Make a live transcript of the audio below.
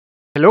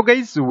Hello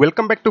guys,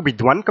 welcome back to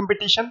VIDWAN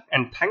competition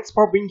and thanks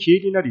for being here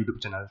in our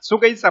YouTube channel. So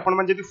guys, आपण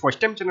मन जदि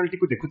first time channel T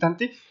को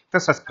देखुथांती तो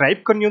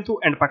subscribe करनियंतु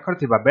and पाखर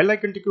थिबा bell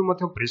icon T को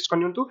मथे press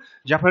करनियंतु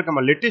जा फल हम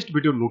लेटेस्ट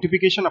वीडियो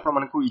नोटिफिकेशन आपण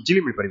मन को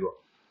इजीली मिल परिबो।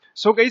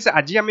 सो गाइस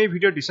आज आम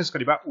वीडियो डिस्कस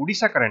करबा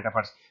ओडिशा करंट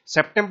अफेयर्स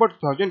सेप्टेम्बर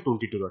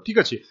 2022 रो ठीक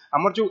अछि।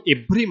 हमर जो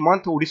every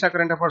month Odisha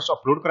current affairs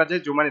upload करा जाय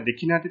जो माने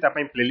देखि नाथि ता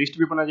पई प्लेलिस्ट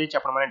भी बना जाय छ,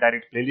 आपण माने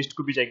डायरेक्ट प्लेलिस्ट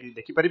को भी जाय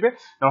देखि परिबे,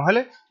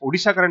 नहले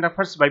ओडिशा करंट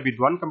अफेयर्स बाय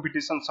विद्वान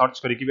कंपटीशन सर्च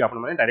करिकि भी आपण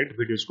माने डायरेक्ट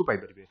वीडियोस को पाइ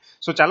परिबे।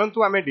 सो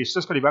चलंतु आमे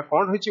डिस्कस करबा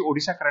कोन होय छी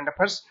ओडिशा करंट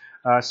अफेयर्स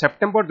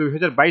सेप्टेम्बर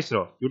 2022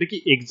 रो जोटी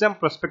कि एग्जाम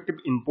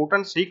पर्सपेक्टिव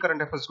इंपोर्टेंट सही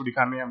करंट अफेयर्स गुडी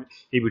का आमे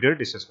ए वीडियो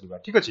डिस्कस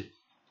करबा ठीक अछि।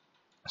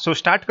 सो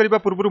स्टार्ट करबा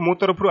पूर्व मो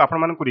तरफ आपण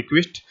मानक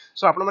रिक्वेस्ट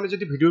सो आपण माने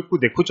जदि वीडियो को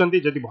देखुचंती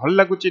जदि भल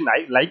लागुची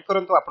लाइक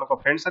करंतु, आपनको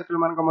फ्रेंड सर्कल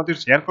मानक मध्ये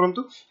शेयर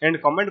करंतु एंड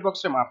कमेंट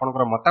बॉक्स रे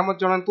आपनकर मतामत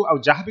जणांतु आ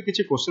जहां भी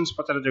किछि क्वेश्चंस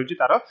पचार जाउची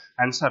तार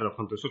आंसर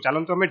रखंतु। सो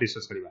चलंतु हमें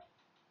डिस्कस करबा।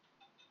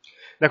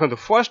 देखंतु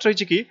फर्स्ट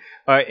रहिछि कि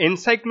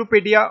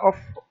एनसाइक्लोपीडिया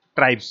ऑफ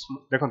ट्राइब्स।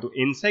 देखंतु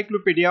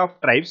एनसाइक्लोपीडिया ऑफ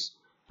ट्राइब्स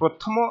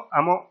प्रथम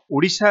आम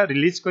ओडिशा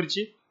रिलीज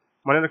करछि,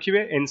 माने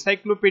रखिबे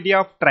एनसाइक्लोपीडिया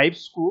ऑफ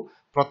ट्राइब्स को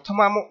प्रथम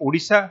आम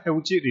ओडिशा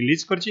हेउची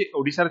रिलीज करछि,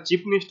 ओडिसा र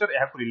चीफ मिनिस्टर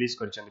एहा को रिलीज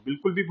करछन,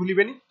 बिल्कुल भी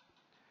भूलिबेनी।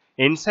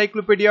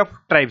 एनसाइक्लोपीडिया ऑफ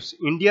ट्राइब्स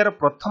इंडिया र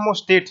प्रथम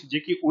स्टेट जे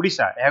कि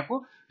ओडिशा एहा को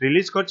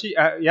रिलीज करछि।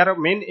 यार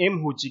मेन एम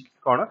होछि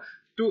कोन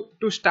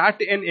to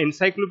start an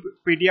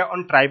encyclopedia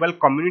on tribal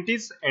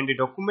communities and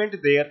document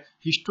there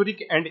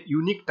historic and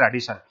unique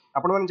tradition.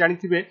 आपण माने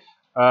जानिथिबे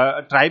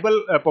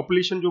ट्राइबल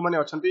पॉपुलेशन जो माने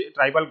अछंती,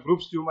 ट्राइबल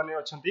ग्रुप्स जो माने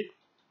अछंती,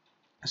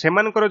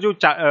 सेमानकर जो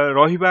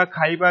रहिबा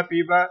खाइबा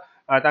पीबा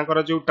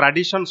तांकर जो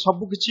ट्रेडिशन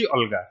सब किछि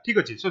अलगा ठीक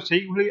अछि। सो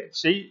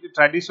सेही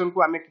ट्रेडिशन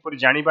को आमे किपरि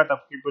जानिबा ता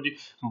किपरि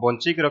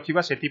बंचै के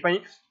रखिबा, सेति पई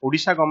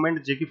ओडिशा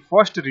गवर्नमेंट जे कि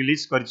फर्स्ट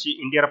रिलीज करछि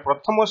इंडिया रा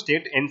प्रथम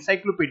स्टेट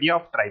एनसाइक्लोपीडिया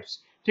ऑफ ट्राइब्स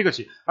ठीक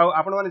अछि। आ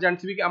आपण माने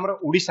जानथिबे कि हमर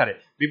ओडिसा रे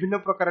विभिन्न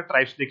प्रकार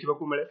ट्राइब्स देखिबा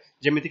को मिले,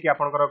 जेमिति कि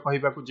आपनकर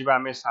कहिबा को जिबा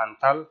आमे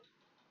सांथाल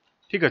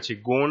ठीक अछि,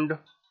 गोंड,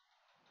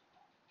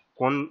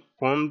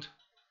 कोंद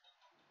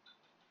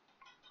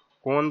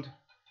कोंद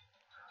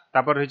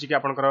तापर रहिछि कि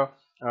आपनकर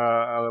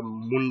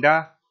मुंडा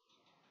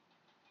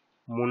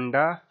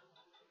मुंडा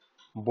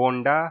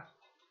बोंडा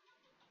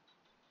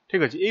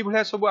ठीक अछि। एई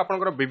भलिया सब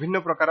आपनकर विभिन्न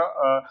प्रकार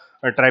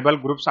ट्राइबल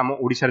ग्रुप्स हम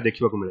ओडिसा रे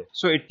देखिबा को मिले।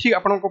 सो एठी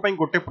आपनको पई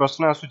गोटे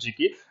प्रश्न आसुची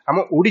कि हम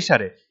ओडिसा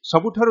रे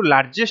सबुठारु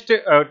लार्जेस्ट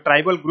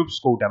ट्राइबल ग्रुप्स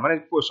कोउटा, माने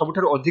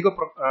सबुठारु अधिक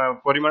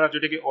परिमाण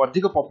जोटे कि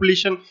अधिक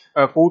पॉपुलेशन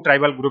को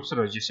ट्राइबल ग्रुप्स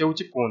रहिछि से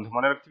होछि कोंध।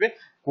 माने रखिबे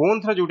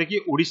कोंध रा जोटे कि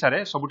ओडिसा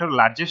रे सबुठारु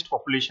largest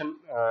population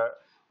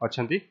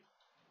अछंती,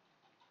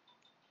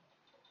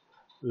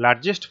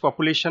 largest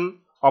population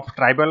of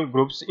tribal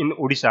groups in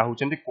Odisha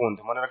होचंती कोंध।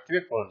 माने रखिबे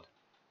कोंध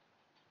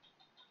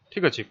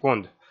ठीक अछि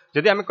कोंध।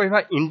 जदि आमे कहिबा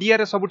इंडिया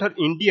रे सबुठार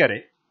इंडिया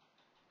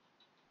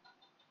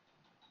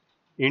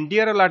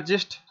रे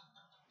लार्जेस्ट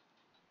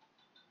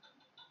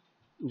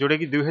जोडे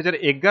कि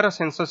 2011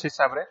 सेंसस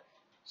हिसाब रे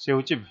से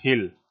होची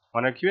भील।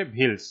 माने रखिबे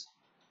भील्स।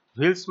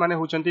 भील्स माने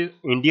होचंती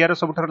इंडिया रे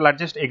सबुठार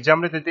लार्जेस्ट।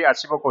 एग्जाम रे जदि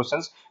आसीबो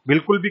क्वेश्चंस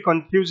बिल्कुल भी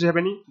कंफ्यूज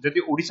हेबेनी। जदि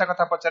ओडिशा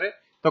कथा पचारे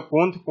तो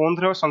कोंध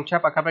रो संख्या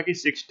पाखा पाखी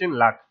 16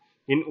 लाख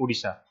इन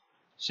ओडिशा,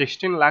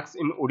 16 लाख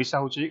इन ओडिशा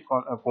होची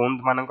कोंध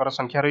मानकर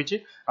संख्या रहिछि।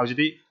 आ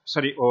जदि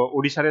सॉरी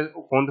ओडिसा रे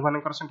कोंध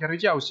मानकर संख्या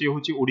रहिछि आ सी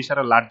होची ओडिसा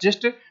रा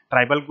लार्जेस्ट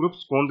ट्राइबल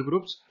ग्रुप्स कोंध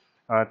ग्रुप्स।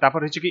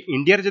 तापर रहिछि कि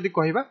इंडिया रे जदि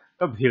कहिबा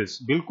तो भील्स,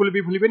 बिल्कुल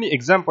भी भूलिबेनी।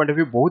 एग्जाम पॉइंट ऑफ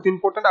व्यू बहुत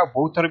इंपोर्टेंट आ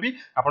बहुत थर भी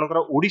आपनकर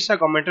ओडिसा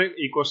गवर्नमेंट रे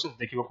ई क्वेश्चन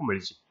देखिबा को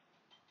मिलछि।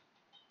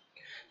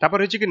 तापर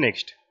रहिछि कि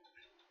next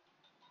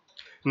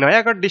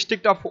Nayagarh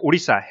district of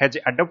Odisha has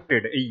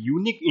adopted a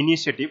unique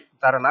initiative,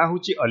 तार ना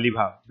होची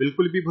अलिभा,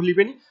 बिल्कुल भी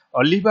भूलिबेनी।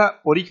 अलिभा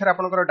परीक्षा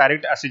आपनकर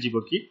डायरेक्ट आसी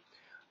जिवो कि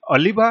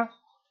अलिभा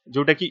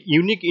जोटा कि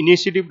यूनिक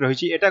इनिशिएटिव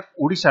रहिछि, एटा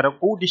ओडिसा रो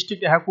को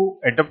डिस्ट्रिक्ट एहा को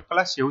अडॉप्ट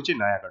कला से होची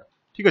नयागढ़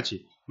ठीक अछि।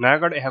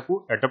 नयागढ़ एहा को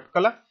अडॉप्ट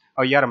कला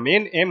और यार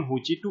मेन एम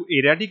होची टू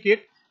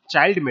इरेडिकेट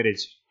चाइल्ड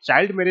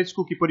मैरिज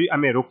को किपरि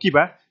आमे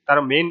रोकिबा,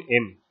 तार मेन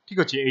एम ठीक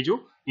अछि ए जो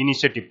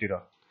इनिशिएटिव टिरो।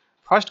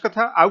 फर्स्ट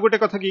कथा आ गोटे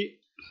कथा कि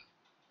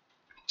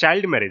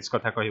चाइल्ड मैरिज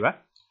कथा कहिबा,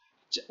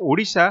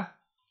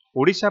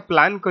 ओडिशा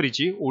प्लान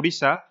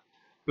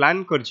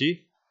करछि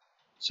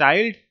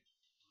चाइल्ड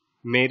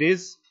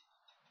मैरिज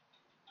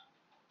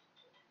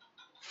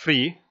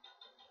फ्री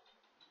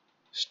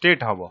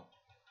स्टेट हबो।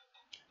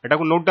 एटा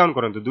को नोट डाउन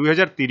करंतु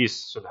 2030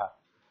 सुधा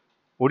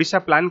ओडिशा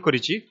प्लान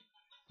करिछि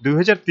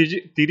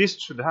 2030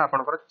 सुधा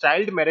आपनकर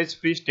चाइल्ड मैरिज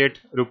फ्री स्टेट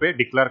रूपे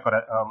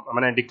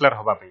डिक्लेयर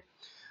हबा पे।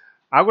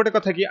 आ गोटे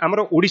कथा कि हमर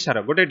ओडिसा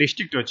रो गोटे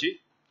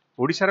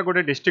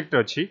डिस्ट्रिक्ट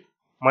अछि,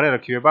 माने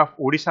रखिबे बा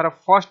Odisha row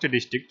first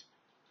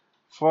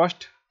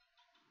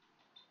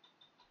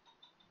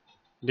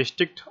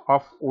district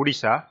of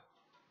Odisha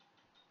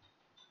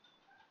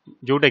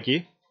जोटा कि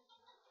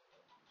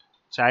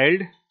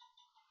चाइल्ड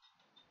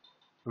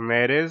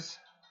मैरिज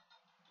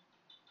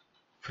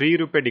फ्री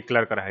रूपे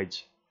डिक्लेयर करा है।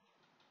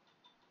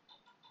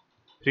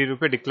 फ्री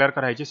रूपे डिक्लेयर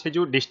कराई से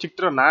जो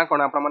डिस्ट्रिक्ट ना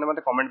कौन आप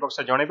मते कमेंट बॉक्स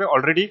में जनइबे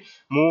ऑलरेडी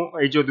मु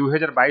ए जो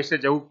 2022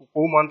 जो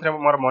को मंथ रे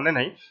मोर मने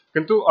नहीं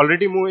किंतु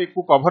ऑलरेडी मु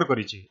एको कवर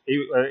करिछि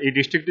ए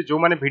डिस्ट्रिक्ट जो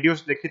माने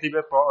वीडियोस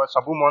देखिथिबे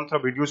सब मंथ रो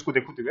वीडियोस को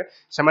देखुथिबे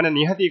से माने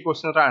निहाती ए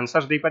क्वेश्चन रा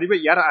आंसर्स दे परिबे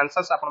यार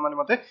आंसर्स आपन माने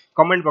मते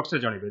कमेंट बॉक्स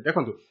में जनइबे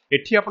देखंतु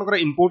एठी आपनकर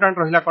इंपोर्टेंट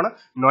रहिला कोन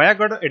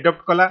नयागढ़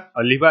एडॉप्ट कला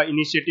लिवा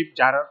इनिशिएटिव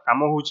जार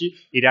काम होची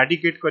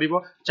इराडिकेट करिवो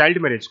चाइल्ड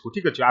मैरिज को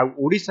ठीक अछि आ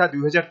ओडिसा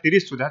 2030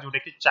 सुधा जोटे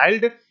कि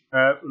चाइल्ड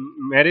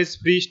मैरिज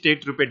फ्री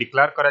स्टेट रूपे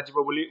डिक्लेयर करा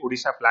जिवो बोली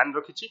ओडिसा प्लान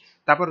रखिछि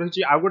तापर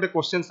रहिछि आ गोटे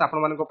क्वेश्चंस आपन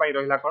मानको पई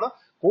रहिला कोन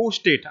को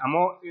स्टेट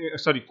आमो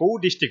सॉरी को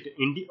डिस्ट्रिक्ट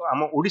इंडिया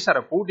आमो ओडिसा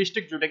रो को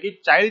डिस्ट्रिक्ट जोटे कि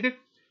चाइल्ड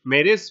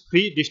मैरिज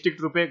फ्री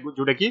डिस्ट्रिक्ट रूपे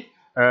जोटे कि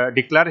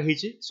डिक्लेयर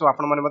हेछि सो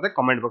आपन माने मते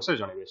कमेंट बॉक्स में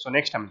जणाइबे सो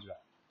नेक्स्ट हम जा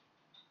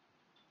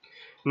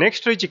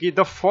नेक्स्ट रहिछि कि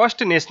the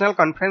first national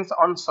conference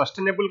on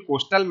sustainable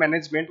coastal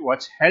management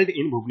was held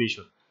in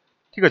Bhubaneswar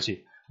ठीक अछि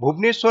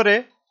भुवनेश्वर रे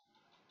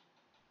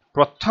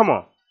प्रथम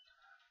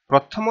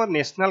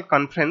नेशनल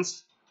कॉन्फ्रेंस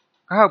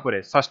कहा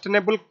उपरे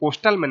सस्टेनेबल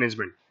कोस्टल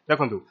मैनेजमेंट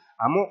देखंतु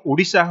आमो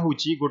ओडिसा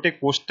होची गोटे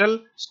कोस्टल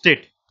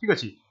स्टेट ठीक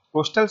अछि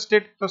कोस्टल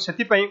स्टेट तो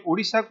सेति पई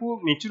ओडिसा को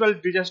नेचुरल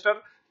डिजास्टर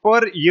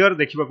पर ईयर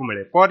देखिबा को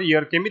मिले पर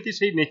ईयर केमिति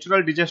से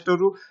नेचुरल डिजास्टर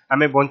रु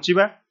आमे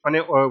बंचिबा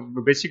माने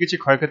बेसी किछि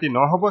क्षयक्षति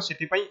न होबो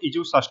सेति पई ई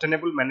जो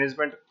सस्टेनेबल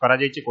मैनेजमेंट करा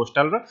जायछि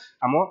कोस्टल रो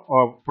आमो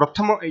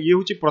प्रथम ये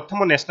होची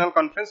प्रथम नेशनल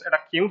कॉन्फ्रेंस एटा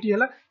केउठी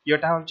हला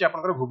एटा होची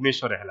आपनकर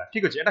भुवनेश्वर हला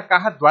ठीक अछि एटा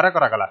काहा द्वारा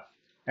करा गला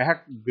एहा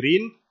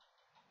ग्रीन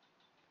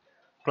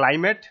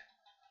क्लाइमेट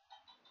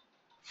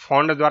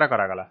फंड द्वारा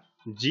करा गला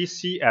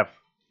जीसीएफ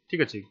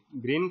ठीक अछि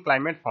ग्रीन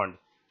क्लाइमेट फंड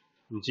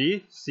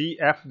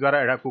जीसीएफ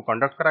द्वारा एडा को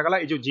कंडक्ट करा गला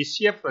ए जो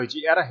जीसीएफ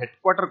रहिछि यार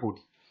हेडक्वार्टर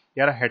कोठी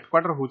यार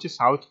हेडक्वार्टर होछि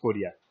साउथ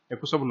कोरिया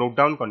एको सब नोट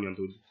डाउन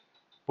करनियंतु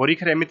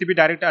परीक्षा रे एमिति भी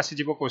डायरेक्ट आसी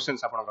जिवो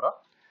क्वेश्चंस आपनकर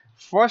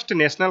first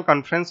national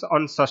conference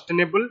on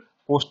sustainable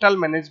coastal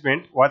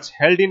management was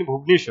held in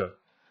Bhubaneswar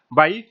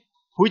by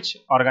which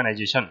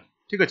organisation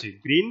ठीक अछि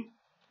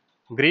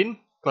ग्रीन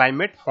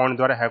क्लाइमेट फंड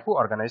द्वारा है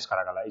ऑर्गेनाइज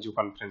करा गला ए जो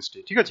कॉन्फ्रेंस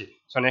टी ठीक अछि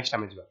सो नेक्स्ट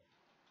हम जिबा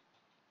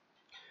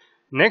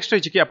नेक्स्ट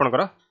रहिछि कि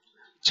आपनकर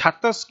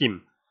छात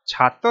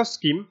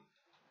स्कीम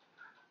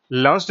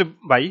लॉन्च्ड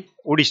बाय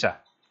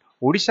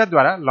ओडिशा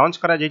द्वारा लॉन्च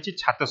करा जायछि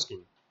छात स्कीम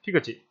ठीक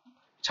अछि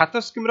छात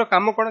स्कीम रो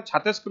काम कोन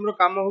छात स्कीम रो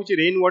काम होछि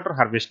रेन वाटर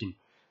हार्वेस्टिंग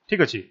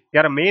ठीक अछि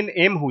यार मेन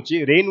एम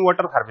होछि रेन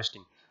वाटर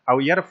हार्वेस्टिंग आ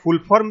यार फुल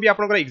फॉर्म भी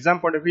आपनकर exam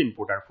point of view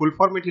important full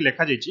form इठी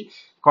लेखा जायछि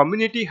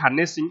community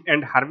harnessing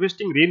and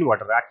harvesting rain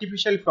water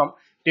artificial from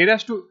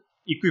terrace to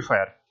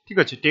इक्विफायर ठीक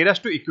अछि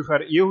टेरेस टू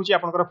इक्विफायर ये होछि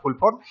आपनकर full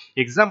form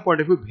exam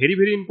point of view very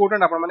very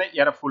important आपन माने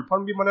यार फुल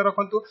फॉर्म भी माने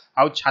रखंतु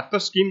आ छात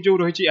स्कीम जो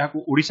रहिछि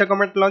याकू ओडिसा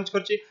गवर्नमेंट लॉन्च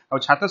करछि आ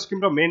छात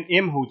स्कीम रो मेन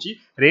एम होछि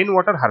rain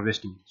water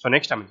harvesting so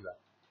next हम जिबा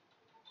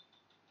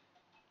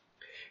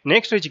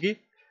नेक्स्ट रहिछि कि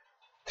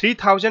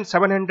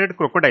 3700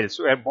 crocodiles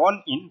were born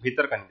in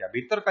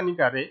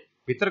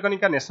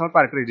Bhitarkanika national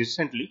park रे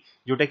रिसेंटली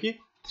जोटा कि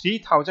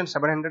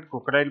 3700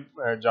 क्रोकोडाइल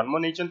जन्म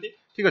नै चंती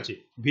ठीक अछि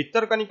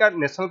भितरकनिका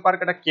नेशनल पार्क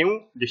एटा केउ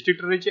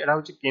डिस्ट्रिक्ट रे एटा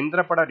होछि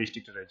केंद्रापड़ा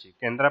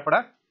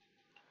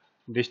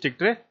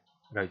डिस्ट्रिक्ट रे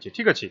रहिछि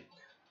ठीक अछि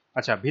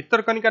अच्छा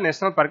भितरकनिका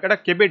नेशनल पार्क एटा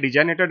केबे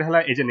डिजाइनेटेड हला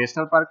एज ए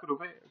नेशनल पार्क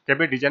रूपे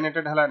केबे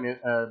डिजाइनेटेड हला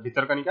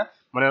भितरकनिका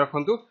माने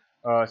रखंतु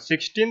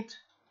 16th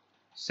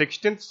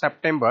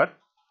सेप्टेम्बर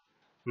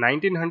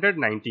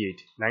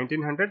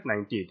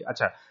 1998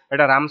 अच्छा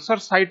एटा रामसर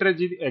साइट रे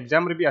जी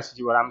एग्जाम रे भी आसी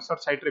जीव रामसर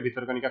साइट रे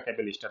भितरकनिका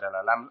केबे लिस्टेड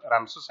हला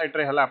रामसर साइट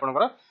रे हला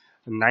आपनकर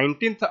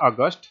 19th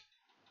अगस्त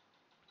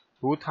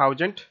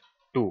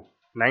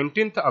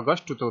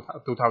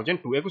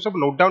 2002 एको सब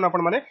नोट डाउन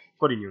अपन माने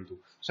करि नियंतु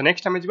सो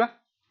नेक्स्ट हम जिबा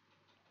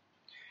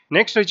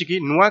नेक्स्ट रहिछि कि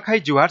नुआखाई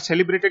जुहार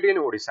सेलिब्रेटेड इन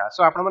ओडिशा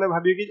सो आपण माने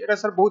भाबियो कि एटा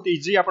सर बहुत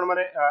इजी आपण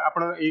माने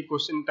आपण ए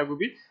क्वेश्चन टाकू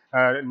भी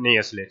नै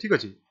असले ठीक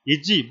अछि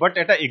easy but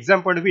Etah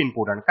exam point भी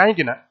इंपोर्टेंट काहे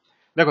कि ना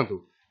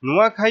देखंतु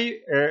नुआखाई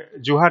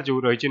जुहार जो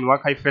रहिछि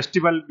नुआखाई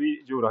फेस्टिवल भी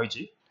जो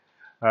रहिछि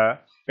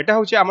एटा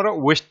होछि हमर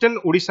वेस्टर्न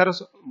ओडिसा रो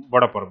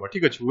बड़ पर्व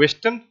ठीक अछि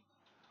वेस्टर्न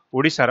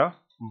ओडिसा रो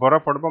बड़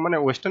पर्व माने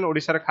वेस्टर्न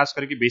ओडिसा रे खास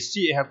करके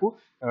बेसी एहा को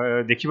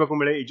देखिबा को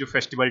मिले ए जो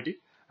फेस्टिवल टी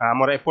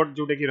हमर एफर्ट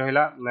जोटे कि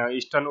रहला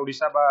ईस्टर्न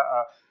ओडिसा बा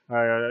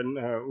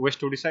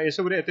वेस्ट ओडिसा ए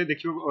सब रे एते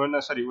देखिबो ना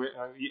सॉरी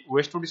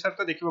वेस्ट ओडिसा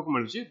तो देखिबा को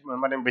मिलुची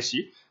माने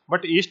बेसी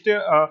बट ईस्ट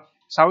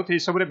साउथ ए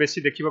सब रे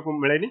बेसी देखिबा को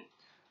मिलेनी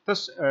तो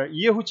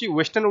ये होची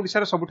वेस्टर्न ओडिसा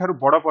रे सबठारु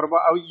बड़ पर्व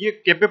आ ये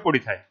केबे पड़ी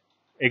थाए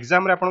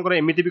एग्जाम रे आपनकर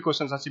एमिति भी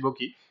क्वेश्चन आसीबो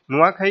कि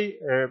नुआखाई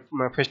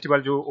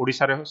फेस्टिवल जो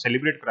ओडिसा रे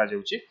सेलिब्रेट करा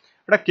जाउची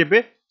एटा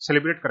केबे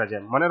सेलिब्रेट करा जाय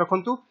माने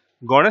रखंतु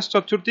गणेश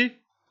चतुर्थी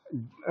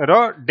रो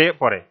डे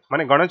परे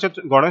माने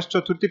गणेश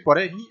चतुर्थी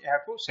परे ही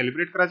एहाको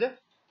सेलिब्रेट करा जाय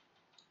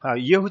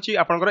ये होची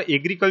आपनकर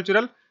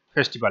एग्रीकल्चरल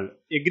फेस्टिवल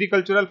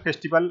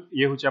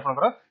ये होची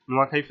आपनकर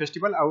नुआखाई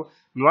फेस्टिवल आ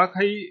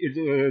नुआखाई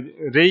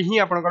रे ही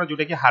आपनकर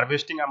जोटे कि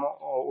हार्वेस्टिंग हम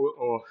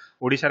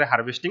ओडिसा रे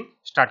हार्वेस्टिंग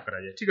स्टार्ट करा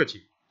जाय ठीक अछि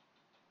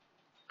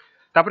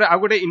तापरे आ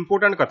गोटे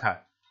इंपोर्टेंट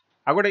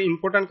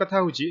कथा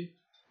होची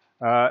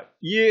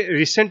ये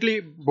रिसेंटली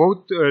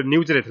बहुत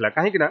न्यूज रे थिला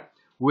काहे कि ना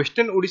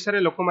वेस्टर्न ओडिसा रे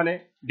लोक माने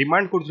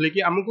डिमांड करथले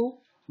कि हमकु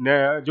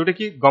जोटा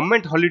कि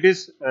गवर्नमेंट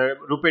हॉलिडेज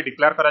रूपे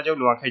डिक्लेयर करा जाऊ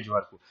नुआखाई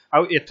जुआर को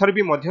आउ एथर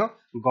भी मध्य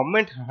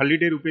गवर्नमेंट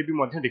हॉलिडे रूपे भी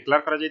मध्य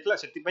डिक्लेयर करा जायतिला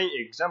सेति पई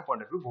एग्जाम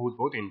पॉइंट ऑफ व्यू बहुत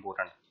बहुत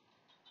इंपोर्टेंट।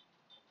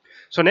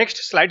 सो नेक्स्ट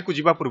स्लाइड को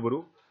जीवा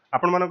पूर्व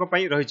आपण मानक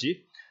पई रहिछि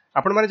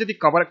आपण माने जदि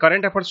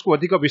करंट अफेयर्स को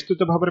अधिक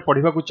विस्तृत भाव में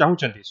पढ़ा चाहूँ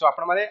सो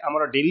आपण माने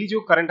हमर डेली जो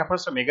current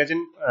affairs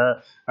magazine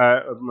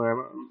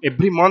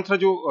every month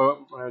जो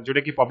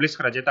जोटा कि पब्लिश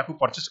करा जाय ताकू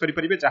परचेस करि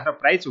परिबे जहार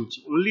प्राइस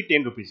होछि only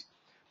 10 rupees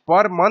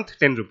per month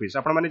 10 rupees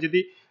आपण माने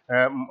जदि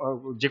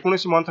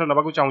जेकोसी मंथ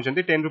नबाकू चाहूँ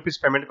 10 रुपीस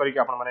पेमेंट करके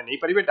आपण माने नहीं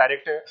परिबे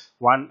डायरेक्ट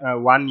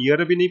वन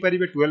ईयर भी नहीं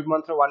परिबे 12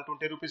 मंथ रो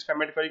 120 रुपीस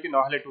पेमेंट करके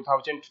नहले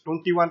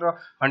 2021 रो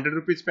 100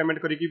 रुपीस पेमेंट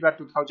करके बा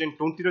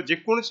 2020 रो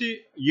जेकोसी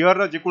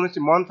ईयर रो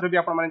जेकोसी मंथ रे भी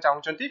आपण माने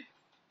चाहूँ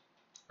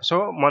सो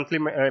मंथली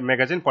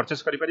मैगजीन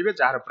परचेस करि परिबे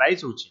जहार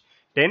प्राइस होछि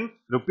 10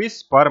 रुपीस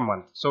पर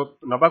मंथ। सो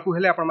नबाकू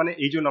हेले आपण माने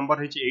ए जो नंबर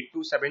रहिछि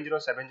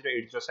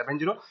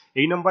 8270708070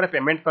 एई नंबर रे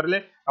पेमेंट करले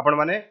आपण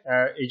माने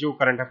ए जो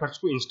करंट अफेयर्स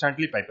को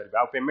इंस्टेंटली पाई परिबे।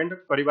 आ पेमेंट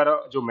करिवार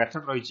जो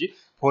मेथड रहिछि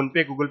फोन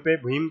पे गूगल पे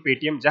भीम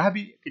पेटीएम जहाँ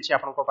भी किछि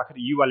आपण को पाखर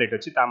ई वॉलेट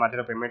अछि ता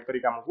माध्यम पेमेंट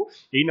करी हमकु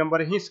एई नंबर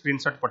रे ही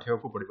स्क्रीनशॉट पठेबो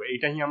को पड़िबो।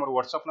 एटा ही हमर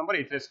व्हाट्सएप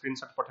नंबर एथरे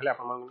स्क्रीनशॉट पठेले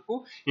आपण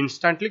मानकु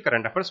इंस्टेंटली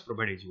करंट अफेयर्स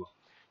प्रोवाइड हेजिवो।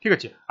 ठीक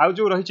अच्छे आउ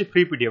जो रही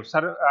फ्री पीडीएफ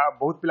सर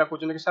बहुत पिला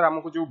कहते कि सर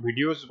आमको जो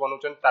वीडियोस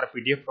बनाउछन तार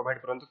पीडीएफ प्रोवाइड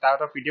करंतु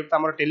तार पीडीएफ तो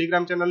हमर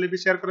टेलीग्राम चैनल भी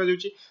शेयर करा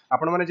जाउची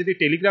आपण माने जदी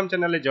टेलीग्राम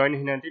चैनल जॉइन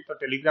हिनांती तो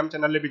टेलीग्राम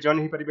चैनल भी जॉइन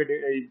ही परिबे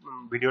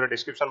वीडियो रे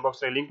डिस्क्रिप्शन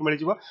बॉक्स रे लिंक मिल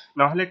जिवो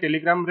नहले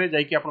टेलीग्राम रे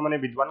जाई कि आपण माने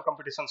विद्वान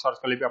कंपटीशन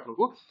सर्च करले भी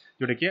आपनको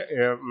जोटा कि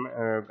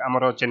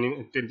हमर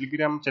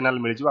टेलीग्राम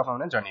चैनल मिल जिवो आपण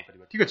माने जॉइन ही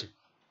परिबे। ठीक अच्छे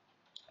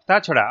ता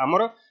छडा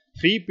हमर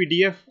फ्री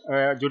पीडीएफ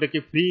जोटा कि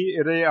फ्री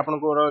रे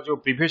आपनकर जो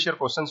प्रीवियस ईयर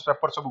क्वेश्चंस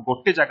पेपर सब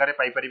गोटे जगह रे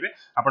पाई परिबे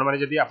आपण माने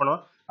जदी आपण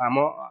हम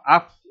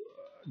ऐप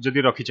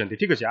जदी रखी चंती।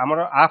 ठीक अछि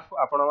हमर ऐप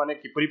आपण माने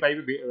किपरि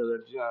पाइबे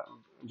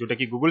जोटा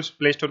कि गूगल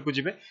प्ले स्टोर को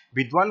जिबे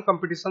विद्वान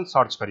कंपटीशन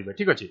सर्च करिवे।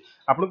 ठीक अछि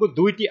आपनको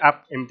दुईटी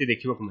ऐप एमती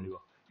देखिबो को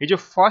मिलिबो। ये जो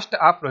फर्स्ट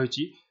ऐप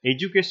रहिछि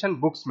एजुकेशन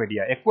बुक्स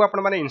मीडिया एको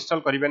आपण माने इंस्टॉल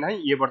करिवे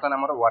नाही ये बर्तन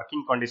हमर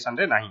वर्किंग कंडीशन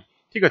रे नाही।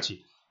 ठीक अछि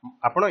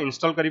आपण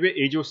इंस्टॉल करिवे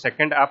ए जो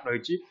सेकंड ऐप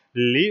रहिछि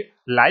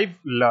लाइव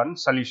लर्न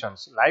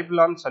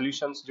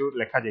सॉल्यूशंस जो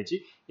लिखा जाइछि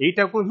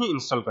एटा को ही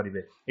इंस्टॉल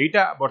करिवे।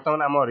 एटा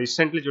वर्तमान हम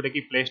रिसेंटली जोटा कि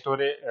प्ले स्टोर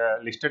रे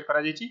लिस्टेड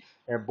करा जाइछि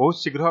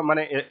बहुत शीघ्र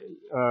माने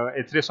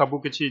एथरे सब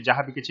किछि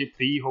जहां भी किछि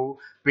फ्री हो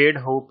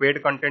पेड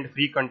कंटेंट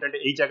फ्री कंटेंट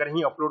एई जगह रे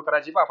ही अपलोड करा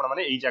जिबा आपण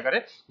माने एई जगह रे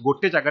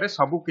गोटे जगह रे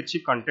सब किछि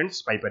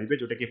कंटेंट्स पाई परिबे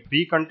जोटा कि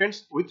free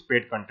contents with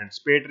paid contents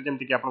paid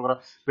जेमति कि आपनकर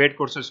पेड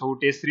कोर्सेस हो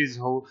टेस्ट सीरीज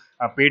हो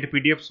पेड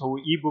पीडीएफ्स हो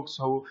ई बुक्स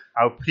हो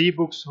आ फ्री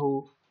बुक्स हो।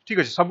 ठीक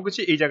अछि सब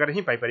किछि एई जगह रे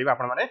ही पाई परिबे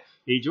आपण माने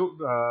एई जो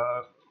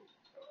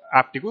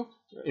ऐप टी को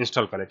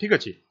इंस्टॉल करे। ठीक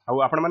अछि आ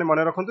आपण माने मन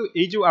रखंतु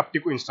एई जो ऐप टी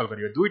को इंस्टॉल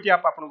करिवे दुईटी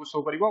ऐप आपन को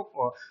शो करिवो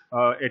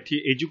एठी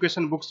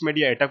एजुकेशन बुक्स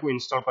मीडिया एटा को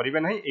इंस्टॉल करिवे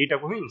नाही एटा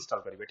को ही इंस्टॉल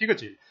करिवे। ठीक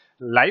अछि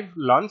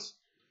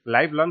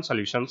लाइव लर्न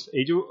सॉल्यूशंस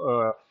एई जो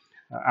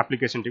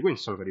एप्लीकेशन टी को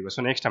इंस्टॉल करिवे।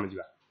 सो नेक्स्ट हम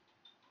जिवा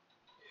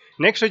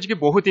नेक्स्ट होछि कि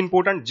बहुत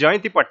इंपोर्टेंट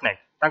जयंती पटनायक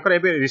तांकर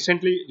एबे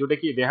रिसेंटली जोटा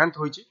कि देहांत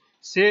होइछि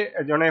से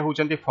जने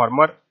होचंती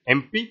फॉर्मर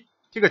एमपी।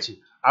 ठीक अछि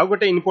आ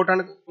गोटे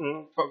इंपोर्टेंट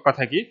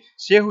कथा कि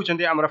से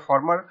होचंती हमर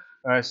फॉर्मर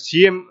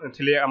सीएम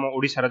थिले हम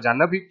ओडिसा रा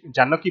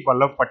जानकी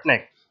वल्लभ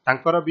पटनायक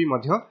तांकर भी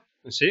मध्य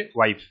से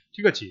वाइफ।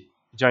 ठीक अछि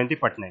जयंती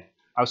पटनायक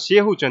आ से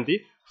होचंती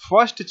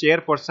first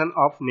chairperson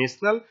of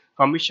national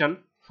commission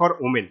for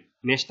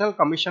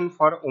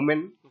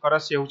women कर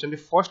से होचंती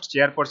फर्स्ट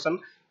चेयरपर्सन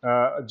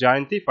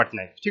जयंती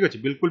पटनायक। ठीक अछि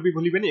बिल्कुल भी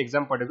भूलिबेनी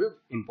एग्जाम पढ़बे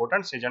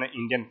इंपोर्टेंट से जने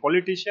Indian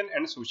politician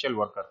and social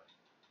worker.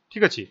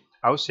 ठीक अछि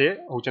आ से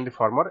होचंती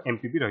फॉर्मर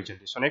एमपी भी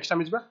रहिचंती। सो नेक्स्ट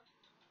हम जिबा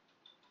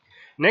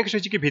नेक्स्ट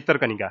होछि कि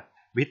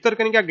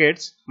भितरकनिका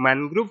गेट्स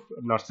मैनग्रोव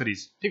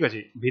नर्सरीज। ठीक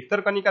अछि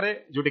भितरकनिका रे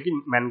जोटे कि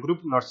मैनग्रोव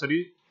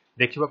नर्सरी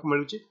देखिबा को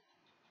मिलुची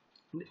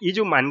ई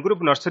जो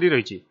मैनग्रोव नर्सरी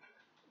रहिची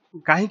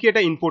काहे कि एटा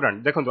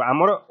इंपोर्टेंट देखंतु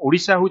हमर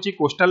ओडिसा होची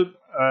कोस्टल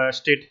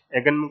स्टेट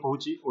एगन म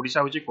कहूची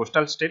ओडिसा होची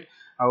कोस्टल स्टेट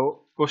आ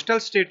कोस्टल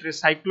स्टेट रे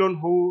साइक्लोन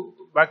हो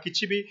बा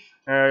किछि भी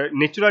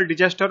नेचुरल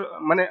डिजास्टर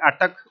माने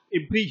अटैक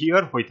एवरी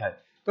ईयर होई थाए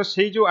तो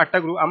सेही जो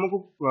अटैक रु हमकु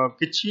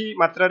किछि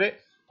मात्रा रे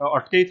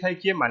अटकई थाए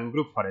कि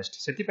मैनग्रोव फॉरेस्ट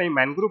सेति पई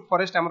मैनग्रोव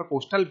फॉरेस्ट हमर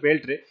कोस्टल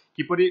बेल्ट रे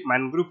किपरि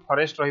मैनग्रोव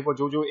फॉरेस्ट रहिबो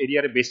जो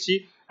एरिया रे बेसी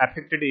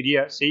अफेक्टेड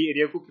एरिया सेही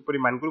एरिया को किपरि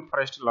मैनग्रोव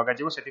फॉरेस्ट लगा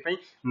जेबो सेति पई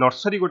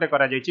नर्सरी गोटे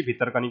करा जायछि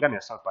भितरकनिका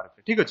नेशनल पार्क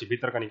रे। ठीक अछि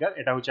भितरकनिका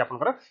एटा होछि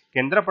आपनकर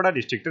केंद्रापड़ा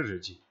डिस्ट्रिक्ट रे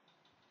रहिछि।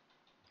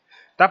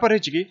 तापर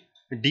होछि कि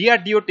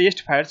DRDO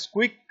test Fyers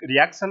quick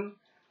reaction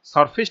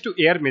surface to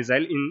air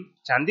missile in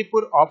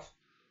Chandipur of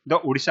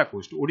the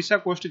Odisha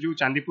coast जो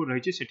चांदीपुर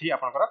रहिछि सेठी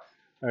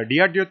आपनकर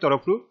डीआरडीओ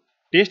तरफ रु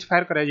टेस्ट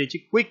फायर करा जायछि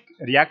quick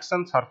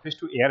reaction surface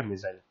to air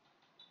missile.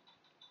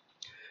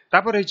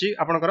 तापर रहिछि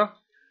आपनकर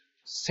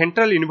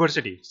सेंट्रल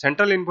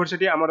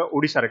यूनिवर्सिटी हमर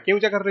ओडिसा रे केउ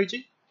जगह रहिछि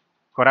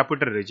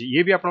कोरापुट रे रहिछि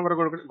ये भी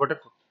आपनकर गोटे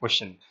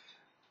क्वेश्चन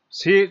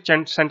से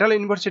सेंट्रल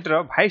यूनिवर्सिटी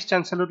रो वाइस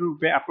चांसलर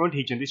रूपे अपॉइंट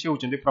हिचंदी से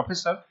होचंदी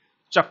प्रोफेसर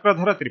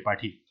चक्रधर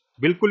त्रिपाठी।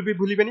 बिल्कुल भी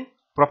भूलिबेनी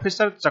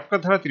प्रोफेसर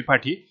चक्रधर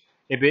त्रिपाठी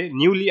एबे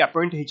newly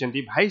appoint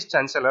हिचंदी vice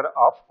chancellor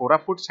of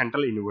Koraput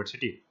central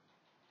university.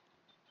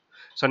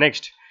 So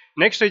next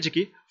next रही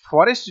कि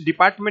forest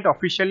department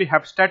officially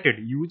have started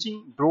using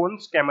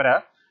drones camera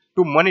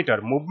to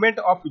monitor movement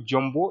of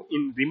jumbo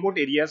in remote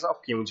areas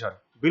of Keonjhar.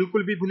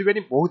 बिल्कुल भी भूलिबेनी,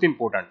 बहुत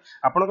important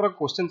आपनकर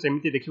क्वेश्चन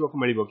सेमिति देखिबा को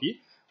मिलिबो कि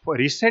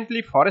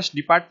recently forest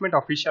department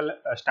official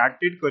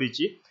started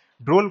करिछि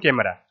drone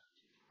camera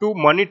to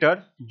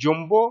monitor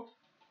jumbo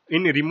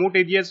in remote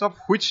areas of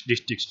which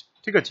districts.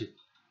 ठीक अछि,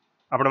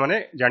 आपण माने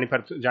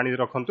जानि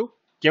रखंतु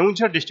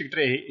केउझर डिस्ट्रिक्ट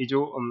रे ए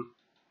जो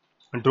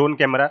ड्रोन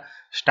कैमेरा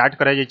स्टार्ट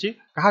करा जायछि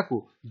काहाकू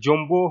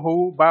जंबो हो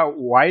बा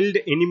वाइल्ड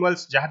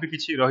एनिमल्स जहाँ भी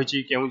किछि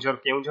रहिछि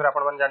केउझर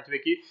आपण माने जानथिबे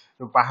कि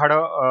पहाड़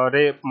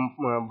रे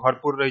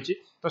भरपूर रहिछि,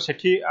 तो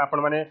सेठी आपण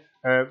माने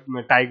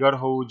टाइगर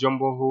हो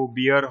जंबो हो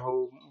बियर हो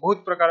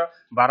बहुत प्रकार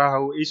बारा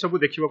हो ए सब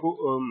देखिबा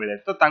को मिले।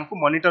 तो तांकू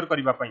मॉनिटर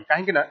करबा पई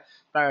काहेकि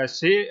ना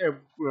से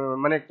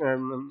माने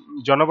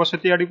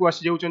जनबसती आडी को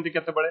आसी जाउचंती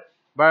केतेबेले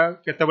बा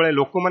केतेबेले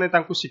लोक माने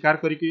तांकू शिकार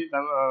करिकि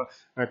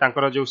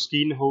तांकर जो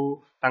स्किन हो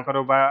तांकर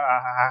बा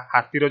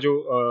हाथीर जो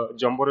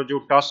जंबोर जो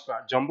टस्क,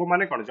 जंबो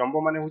माने कोन,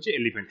 जंबो माने होची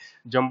एलिफेंट,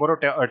 जंबोर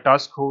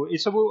टस्क हो ए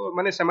सब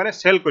माने से माने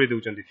सेल करि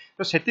दउचंती।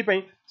 तो सेति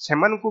पई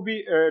सेमान को भी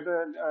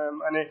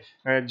माने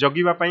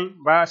जगिबा पई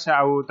बा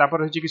आउ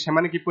तापर होची कि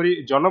सेमाने किपरि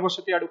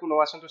जनबसती आडू को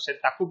न आसंतो से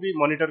ताकू भी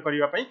मॉनिटर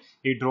करिबा पई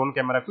ए ड्रोन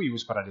कैमेरा को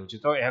यूज करा जाउची।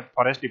 तो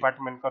फॉरेस्ट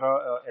डिपार्टमेंट कर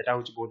एटा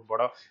होची बहुत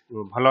बड़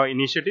भलो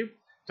इनिशिएटिव।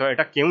 तो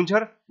एटा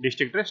केउझर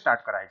डिस्ट्रिक्ट रे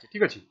स्टार्ट करा है।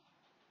 ठीक अछि,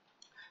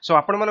 सो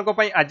आपण मानक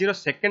पई आजिर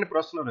सेकंड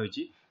प्रश्न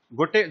रहिछि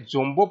गोटे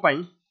जंबो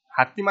पई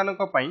हाथी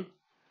मानक पई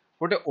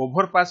गोटे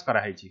ओभरपास करा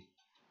है।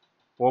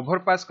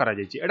 ओभरपास करा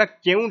जायछि, एटा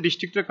केउ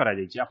डिस्ट्रिक्ट रे करा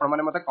जायछि आपण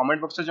माने मते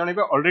कमेंट बॉक्स रे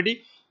जणैबे। ऑलरेडी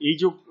ए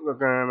जो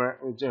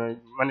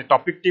माने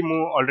टॉपिक टी मु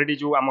ऑलरेडी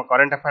जो हम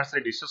करंट अफेयर्स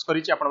रे डिस्कस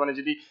करिछि, आपण माने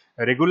जदी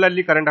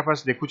regularly current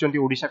affairs देखुचंती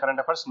Odisha current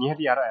affairs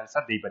निहाती यार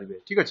आंसर देई परिबे।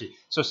 ठीक अछि,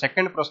 सो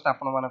सेकंड प्रश्न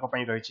आपण मानक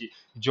पई रहिछि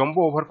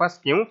जंबो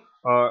ओभरपास केउ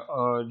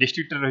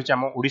डिस्ट्रिक्ट रे रहिछि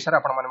हम ओडिसा रे,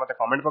 आपण माने मते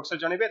कमेंट बॉक्स रे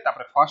जणैबे।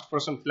 तापर फर्स्ट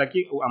प्रश्न थिला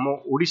कि हम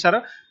ओडिसा रे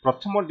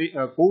प्रथम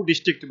को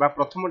डिस्ट्रिक्ट बा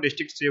प्रथम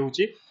डिस्ट्रिक्ट से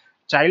होछि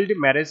चाइल्ड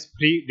मैरिज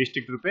फ्री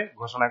डिस्ट्रिक्ट रूपे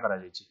घोषणा करा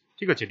जायछि।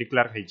 ठीक अछि,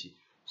 डिक्लेयर हैछि।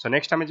 सो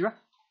नेक्स्ट हम जिबा,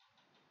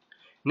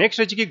 नेक्स्ट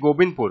रहिछि कि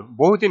गोविंदपुर,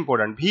 बहुत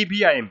इंपोर्टेंट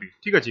VVIMP।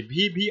 ठीक अछि,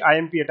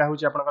 VVIMP एटा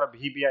होछि आपनकर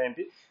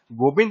VVIMP।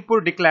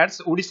 Govindpur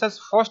declares Odisha's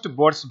first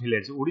birds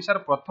village, Odisha रे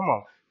प्रथम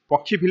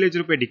पक्षी विलेज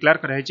रूपे डिक्लेयर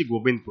करा हैछि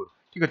गोविंदपुर।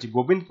 ठीक अछि,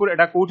 गोविंदपुर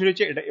एटा कोठी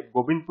रहिछि, एटा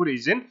गोविंदपुर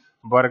इज इन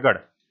बरगढ़।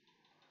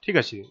 ठीक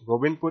अछि,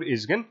 गोविंदपुर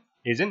इज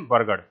इन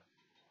बरगढ़।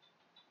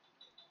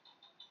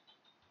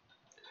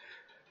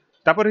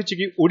 तापर रहिछि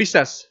कि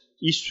ओडिसास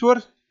ईश्वर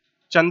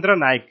चंद्र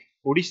नायक,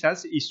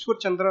 ओडिसास ईश्वर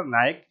चंद्र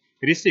नायक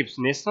receives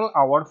national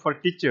award for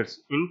teachers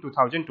in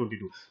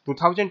 2022।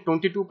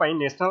 2022 पई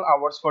national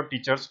awards for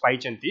teachers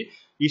पाइचंती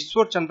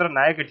Ishwar Chandra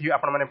नायक। एठी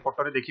आपण माने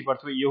फोटो रे देखि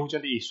परथबे ये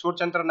होचंती ईश्वर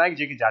चंद्र नायक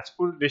जे कि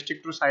जाजपुर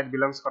डिस्ट्रिक्ट रु साइड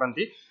बिलोंग्स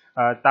करंती।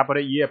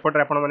 तापरे ये एपट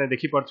रे आपण माने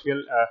देखि परथबे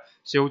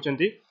से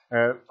होचंती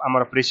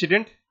हमर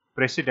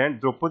प्रेसिडेंट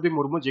द्रौपदी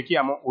मुर्मू जे कि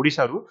हम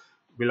ओडिसा रु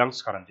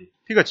बिलोंग्स करंती।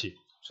 ठीक अछि,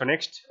 सो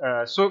नेक्स्ट,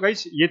 सो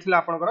गाइस ये थिला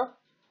आपनकर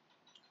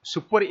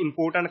super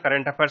important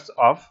current affairs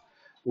of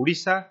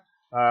Odisha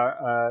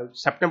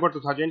September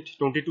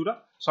 2022 रा।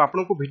 सो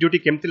आपन को वीडियो टी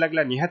केमति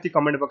लागला निहाती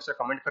कमेंट बॉक्स रे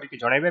कमेंट करके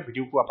जणाइबे।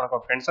 वीडियो को आपन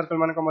फ्रेंड सर्कल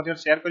मान को मध्य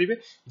शेयर करिवे,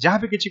 जहां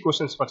भी किछि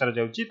क्वेश्चंस पचरा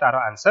जाउची तार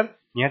आंसर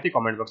निहाती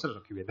कमेंट बॉक्स रे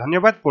रखिबे।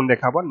 धन्यवाद, पुन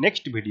देखाबो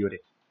नेक्स्ट वीडियो रे।